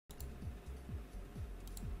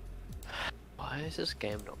Why does this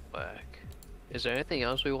game not work? Is there anything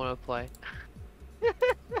else we want to play?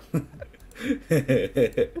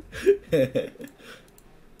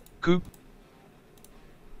 Coop.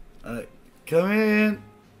 Come in.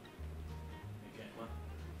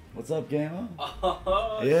 What's up, gamer?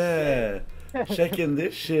 Oh, yeah, checking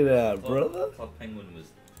this shit out, brother. Club Penguin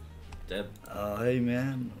was dead. Oh, hey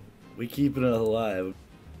man, we keeping it alive.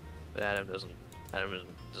 But Adam doesn't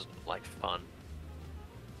like fun.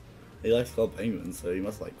 He likes Club Penguin, so he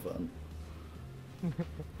must like fun.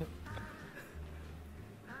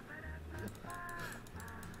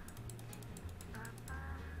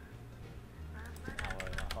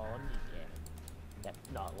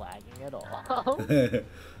 That's not lagging at all.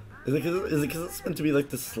 Is it because it's meant to be like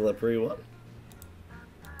the slippery one?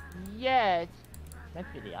 Yeah, it's meant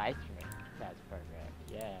to be the ice rink that's programmed,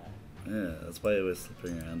 yeah. Yeah, that's why it was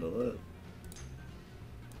slipping around a lot.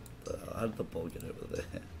 How did the ball get over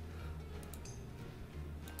there?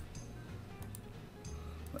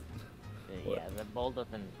 Yeah, the ball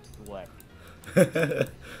doesn't work.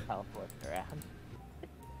 Teleport around.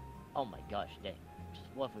 Oh my gosh, Nick. Just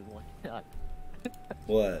what have we walked on?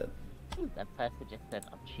 What? That person just said,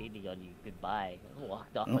 I'm cheating on you, goodbye, and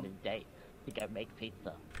walked off on his date to go make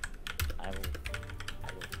pizza. I will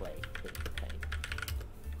play this game.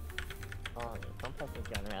 Oh, some person's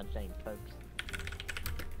going around saying folks.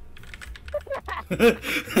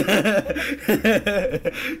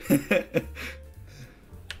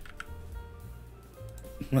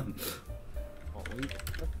 Oh,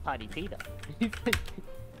 that's Tiny Peter.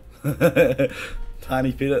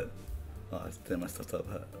 Tiny Peter. Oh, damn, I stuffed up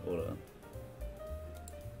that order.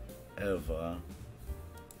 Ever.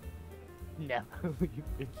 No.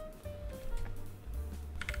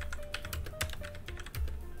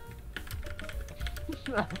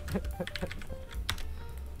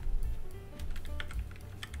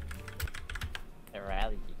 The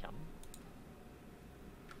rally become.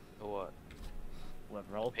 What? We're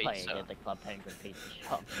role-playing Pizza. at the Club Penguin Pizza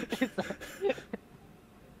Shop.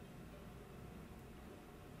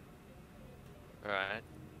 Alright.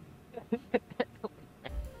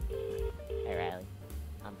 Hey Riley,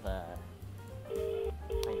 I'm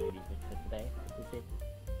playing music for today. Is it?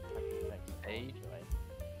 Hey.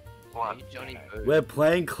 What? Hey, Johnny Boo. We're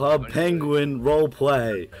playing Club Penguin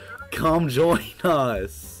roleplay. Come join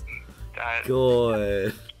us.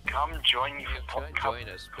 Good. Come join me You for can Club, join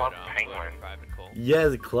us, Club but we're on Penguin. a private call.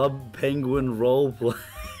 Yes, Club Penguin roleplay.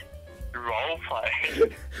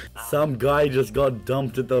 Roleplay. Some guy just got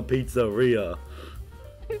dumped at the pizzeria.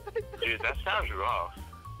 Dude, that sounds rough.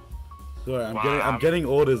 Sorry, I'm Wow. getting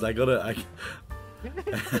orders. I gotta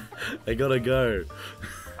go.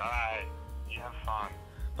 Alright, you have fun.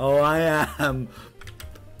 Oh, I am.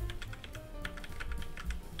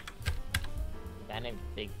 A guy named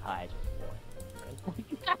Big Pie just walked.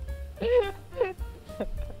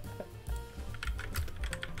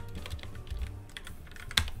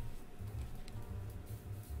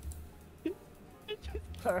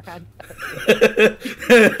 Around.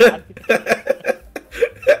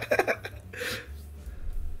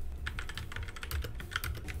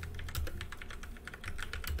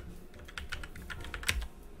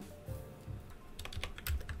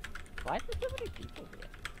 Why is there so many people here?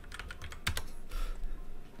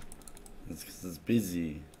 It's because it's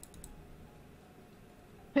busy.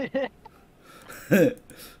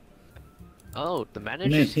 Oh, the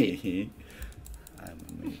manager's here. Me. I'm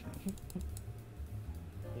amazing.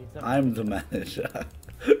 Who's the I'm the manager.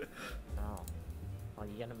 Oh. Are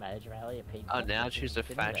you gonna manage Rally a pizza? Oh, now she's a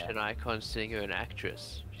Been there. fashion icon, singer, and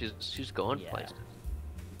actress. She's gone Yeah. places.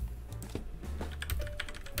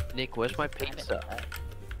 Nick, where's my pizza?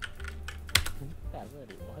 That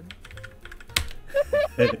really one.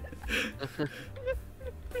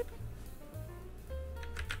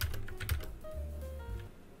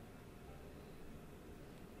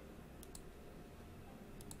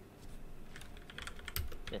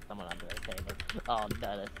 There's someone under the table. Oh no,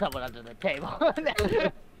 there's someone under the table.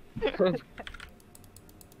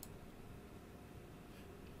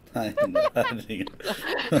 I am the manager.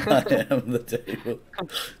 I am the table.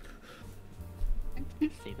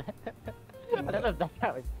 See that? I don't know if that's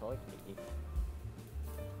how it's talking to you.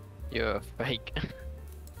 You're a fake.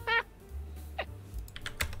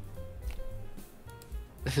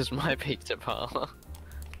 This is my pizza parlor.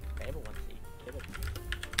 Table wants to kill it.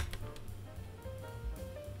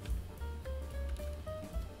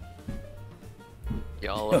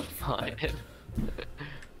 Y'all are fine.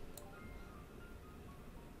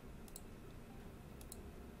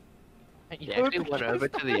 He actually went over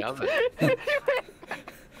to the oven.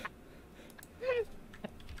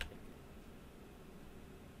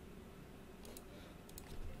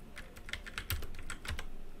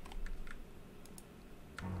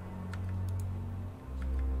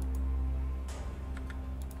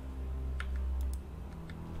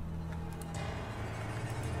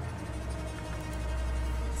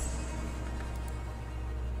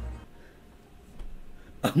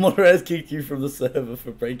 Moraz kicked you from the server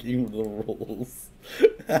for breaking the rules.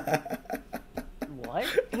 What?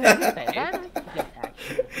 Can you say that?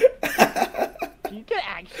 You get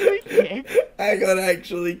actually kicked? I got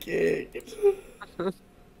actually kicked.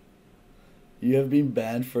 You have been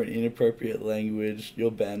banned for an inappropriate language.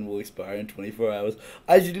 Your ban will expire in 24 hours.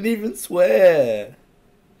 I didn't even swear.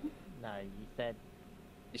 No, you said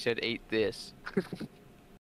You said eat this.